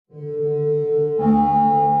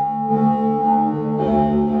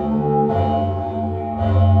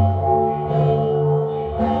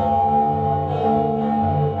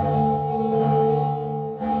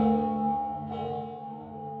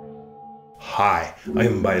Hi, I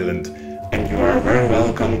am Violent and you are very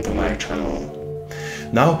welcome to my channel.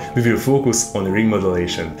 Now we will focus on ring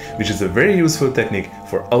modulation, which is a very useful technique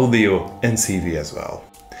for audio and CV as well.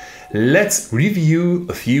 Let's review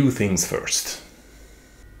a few things first.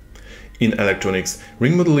 In electronics,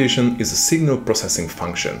 ring modulation is a signal processing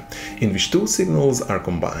function in which two signals are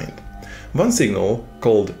combined. One signal,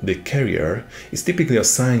 called the carrier, is typically a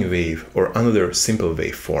sine wave or another simple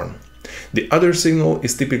waveform. The other signal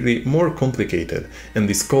is typically more complicated and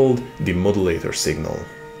is called the modulator signal.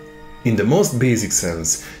 In the most basic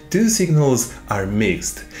sense, two signals are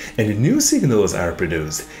mixed and new signals are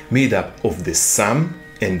produced, made up of the sum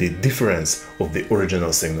and the difference of the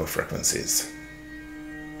original signal frequencies.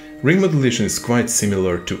 Ring modulation is quite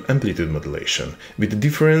similar to amplitude modulation, with the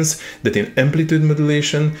difference that in amplitude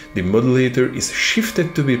modulation, the modulator is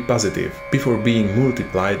shifted to be positive before being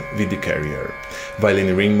multiplied with the carrier, while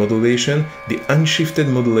in ring modulation, the unshifted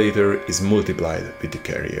modulator is multiplied with the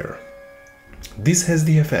carrier. This has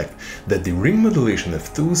the effect that the ring modulation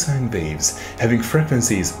of two sine waves having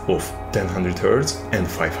frequencies of 1000 Hz and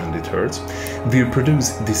 500 Hz will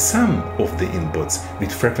produce the sum of the inputs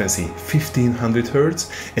with frequency 1500 Hz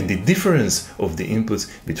and the difference of the inputs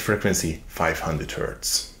with frequency 500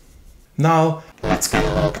 Hz. Now let's get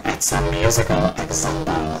a look at some musical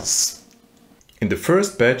examples. In the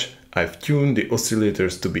first batch, I've tuned the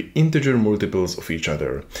oscillators to be integer multiples of each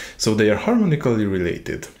other, so they are harmonically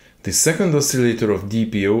related. The second oscillator of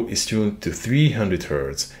DPO is tuned to 300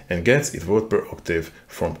 Hz and gets its watt per octave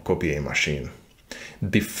from copy A machine.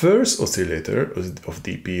 The first oscillator of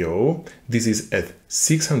DPO, this is at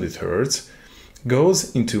 600 Hz,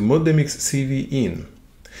 goes into mod mix CV in.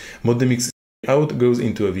 Mod mix out goes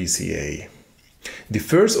into a VCA. The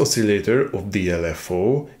first oscillator of the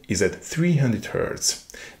LFO is at 300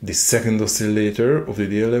 Hz. The second oscillator of the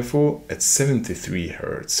LFO at 73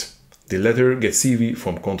 Hz. The latter gets CV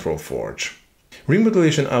from control forge. Ring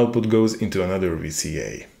modulation output goes into another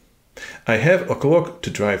VCA. I have a clock to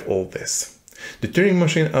drive all this. The Turing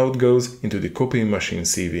machine out goes into the copying machine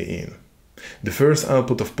CV in. The first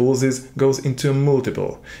output of pulses goes into a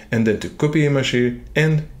multiple, and then to copying machine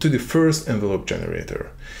and to the first envelope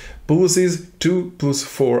generator. Pulses 2 plus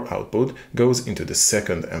 4 output goes into the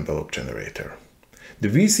second envelope generator. The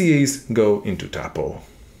VCAs go into tapo.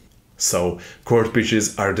 So, chord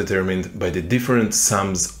pitches are determined by the different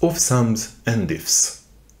sums of sums and diffs.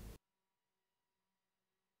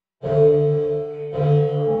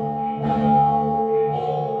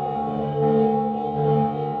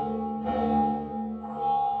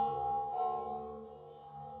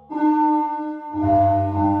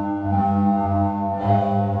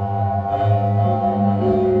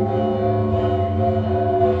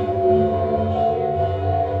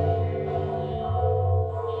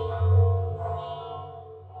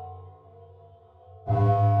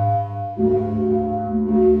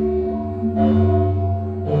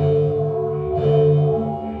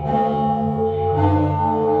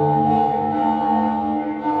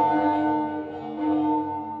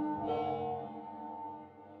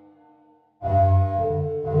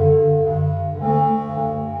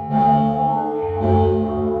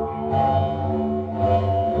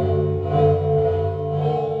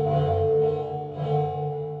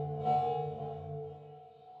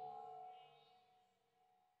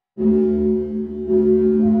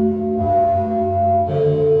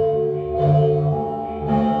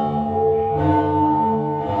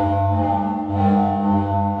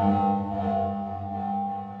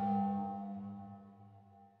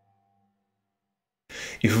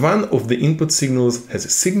 If one of the input signals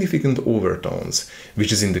has significant overtones,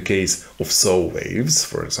 which is in the case of saw waves,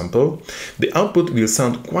 for example, the output will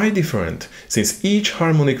sound quite different, since each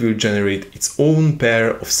harmonic will generate its own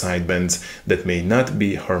pair of sidebands that may not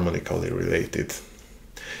be harmonically related.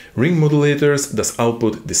 Ring modulators thus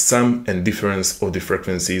output the sum and difference of the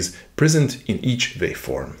frequencies present in each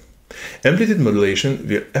waveform. Amplitude modulation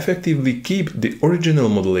will effectively keep the original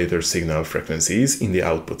modulator signal frequencies in the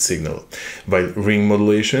output signal, while ring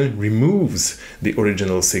modulation removes the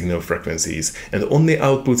original signal frequencies and only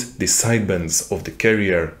outputs the sidebands of the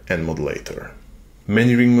carrier and modulator.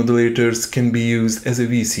 Many ring modulators can be used as a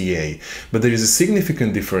VCA, but there is a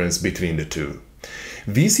significant difference between the two.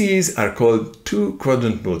 VCAs are called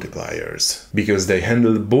two-quadrant multipliers because they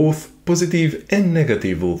handle both positive and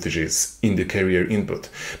negative voltages in the carrier input,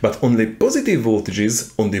 but only positive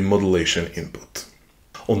voltages on the modulation input.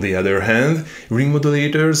 On the other hand, ring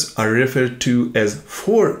modulators are referred to as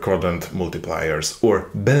four-quadrant multipliers or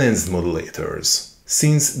balanced modulators,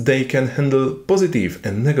 since they can handle positive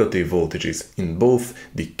and negative voltages in both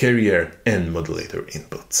the carrier and modulator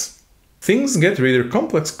inputs. Things get rather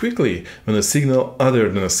complex quickly when a signal other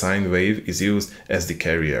than a sine wave is used as the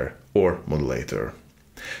carrier or modulator.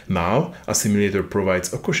 Now, a simulator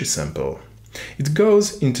provides a Cauchy sample. It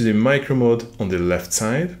goes into the micromode on the left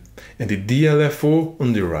side and the DLFO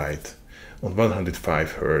on the right, on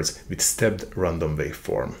 105 Hz with stepped random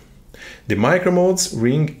waveform. The micromode's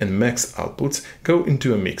ring and max outputs go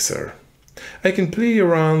into a mixer. I can play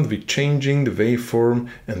around with changing the waveform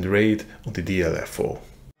and rate on the DLFO.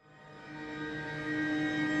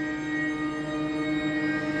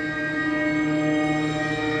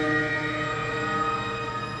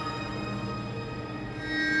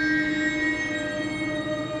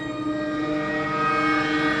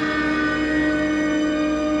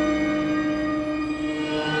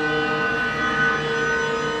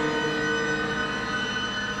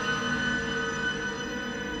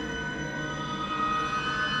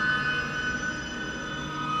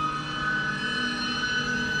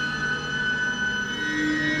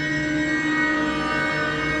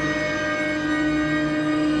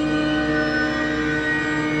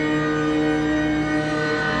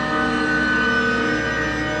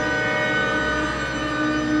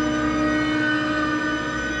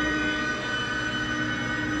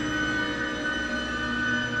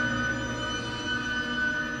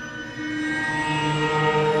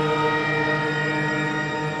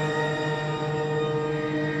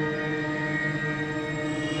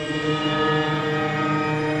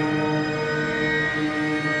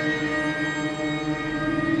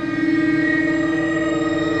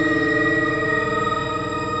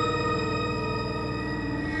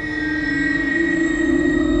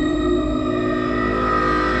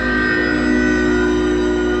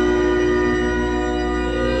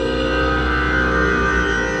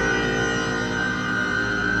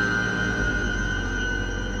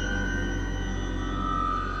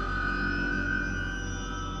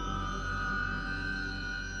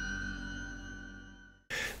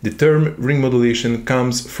 The term ring modulation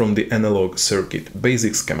comes from the analog circuit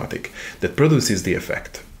basic schematic that produces the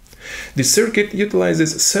effect. The circuit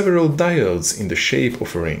utilizes several diodes in the shape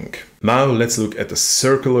of a ring. Now let's look at a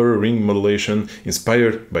circular ring modulation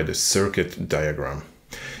inspired by the circuit diagram.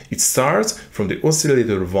 It starts from the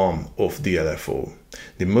oscillator 1 of the LFO.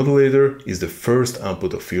 The modulator is the first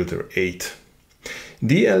output of filter 8.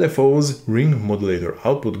 The LFO's ring modulator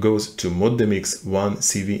output goes to modmix 1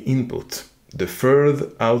 CV input. The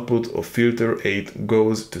third output of filter 8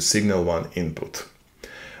 goes to signal 1 input.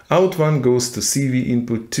 Out 1 goes to CV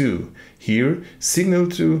input 2. Here, signal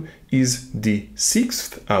 2 is the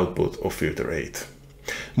sixth output of filter 8.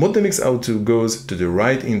 Modmix out 2 goes to the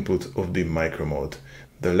right input of the micromode.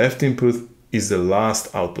 The left input is the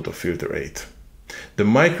last output of filter 8. The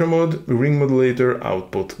micromode ring modulator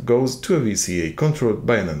output goes to a VCA controlled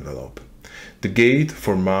by an envelope. The gate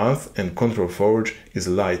for math and control forge is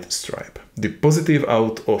light stripe. The positive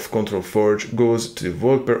out of control forge goes to the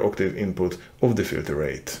volt per octave input of the filter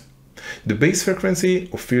 8. The base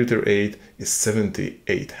frequency of filter 8 is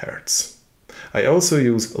 78 Hz. I also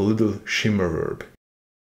use a little shimmer verb.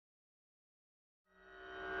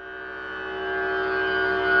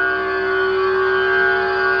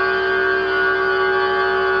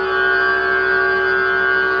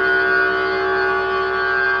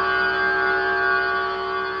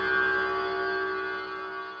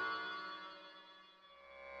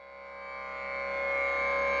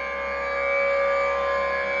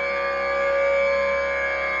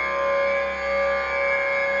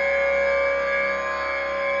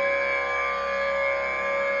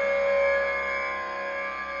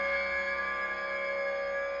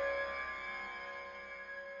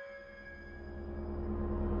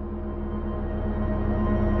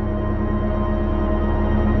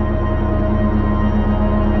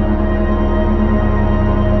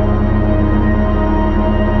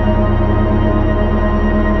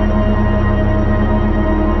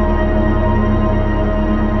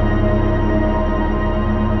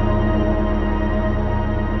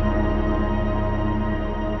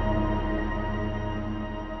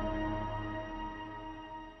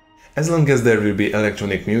 As long as there will be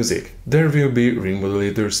electronic music, there will be ring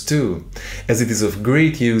modulators too, as it is of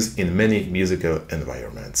great use in many musical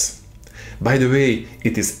environments. By the way,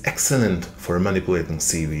 it is excellent for manipulating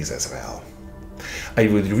CVs as well. I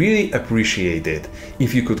would really appreciate it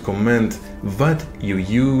if you could comment what you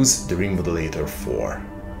use the ring modulator for.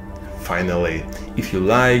 Finally, if you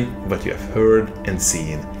like what you have heard and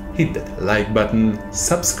seen, hit that like button,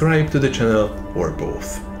 subscribe to the channel, or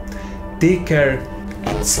both. Take care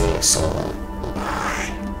and see you soon.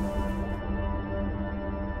 Bye.